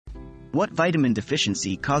What vitamin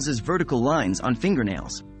deficiency causes vertical lines on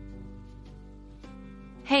fingernails?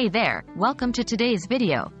 Hey there, welcome to today's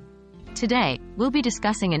video. Today, we'll be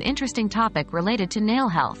discussing an interesting topic related to nail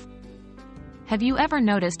health. Have you ever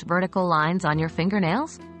noticed vertical lines on your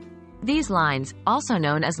fingernails? These lines, also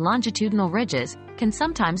known as longitudinal ridges, can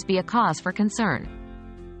sometimes be a cause for concern.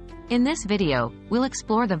 In this video, we'll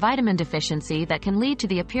explore the vitamin deficiency that can lead to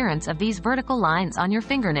the appearance of these vertical lines on your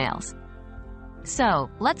fingernails. So,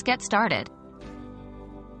 let's get started.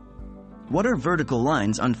 What are vertical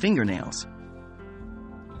lines on fingernails?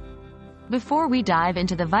 Before we dive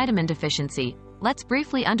into the vitamin deficiency, let's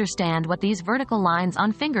briefly understand what these vertical lines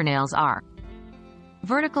on fingernails are.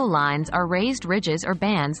 Vertical lines are raised ridges or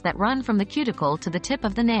bands that run from the cuticle to the tip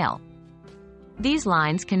of the nail. These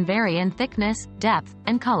lines can vary in thickness, depth,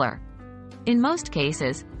 and color. In most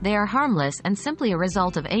cases, they are harmless and simply a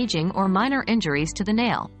result of aging or minor injuries to the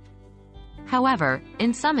nail. However,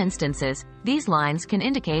 in some instances, these lines can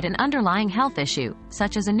indicate an underlying health issue,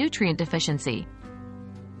 such as a nutrient deficiency.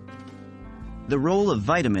 The role of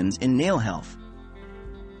vitamins in nail health.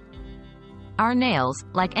 Our nails,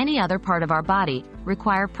 like any other part of our body,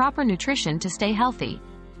 require proper nutrition to stay healthy.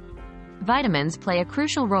 Vitamins play a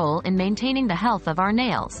crucial role in maintaining the health of our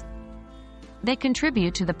nails. They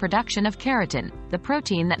contribute to the production of keratin, the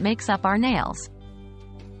protein that makes up our nails.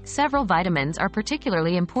 Several vitamins are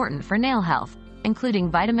particularly important for nail health, including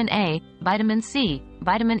vitamin A, vitamin C,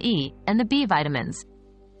 vitamin E, and the B vitamins.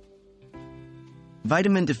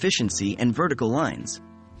 Vitamin deficiency and vertical lines.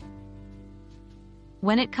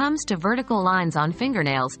 When it comes to vertical lines on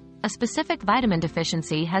fingernails, a specific vitamin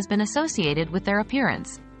deficiency has been associated with their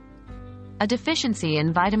appearance. A deficiency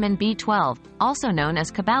in vitamin B12, also known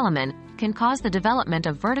as cobalamin, can cause the development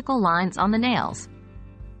of vertical lines on the nails.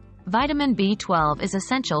 Vitamin B12 is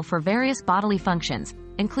essential for various bodily functions,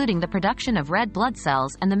 including the production of red blood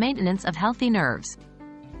cells and the maintenance of healthy nerves.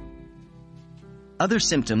 Other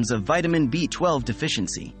symptoms of vitamin B12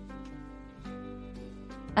 deficiency.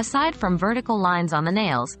 Aside from vertical lines on the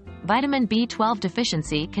nails, vitamin B12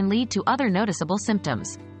 deficiency can lead to other noticeable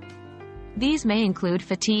symptoms. These may include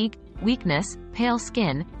fatigue, weakness, pale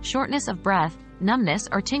skin, shortness of breath, numbness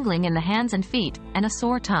or tingling in the hands and feet, and a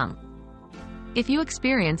sore tongue. If you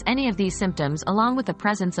experience any of these symptoms along with the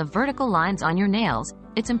presence of vertical lines on your nails,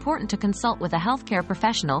 it's important to consult with a healthcare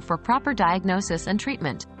professional for proper diagnosis and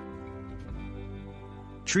treatment.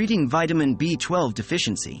 Treating vitamin B12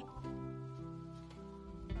 deficiency.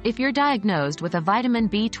 If you're diagnosed with a vitamin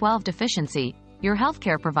B12 deficiency, your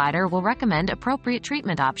healthcare provider will recommend appropriate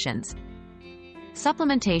treatment options.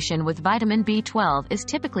 Supplementation with vitamin B12 is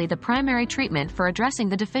typically the primary treatment for addressing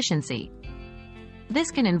the deficiency. This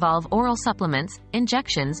can involve oral supplements,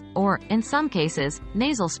 injections, or, in some cases,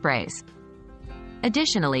 nasal sprays.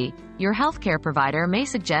 Additionally, your healthcare provider may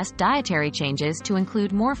suggest dietary changes to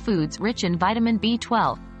include more foods rich in vitamin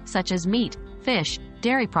B12, such as meat, fish,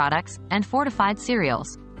 dairy products, and fortified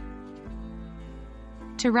cereals.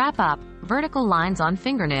 To wrap up, vertical lines on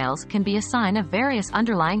fingernails can be a sign of various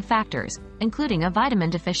underlying factors, including a vitamin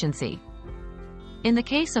deficiency. In the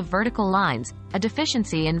case of vertical lines, a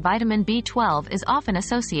deficiency in vitamin B12 is often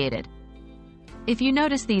associated. If you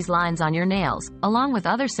notice these lines on your nails, along with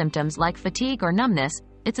other symptoms like fatigue or numbness,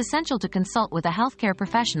 it's essential to consult with a healthcare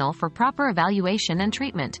professional for proper evaluation and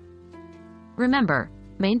treatment. Remember,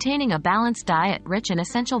 maintaining a balanced diet rich in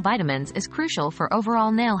essential vitamins is crucial for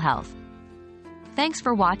overall nail health. Thanks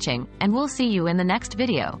for watching, and we'll see you in the next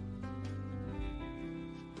video.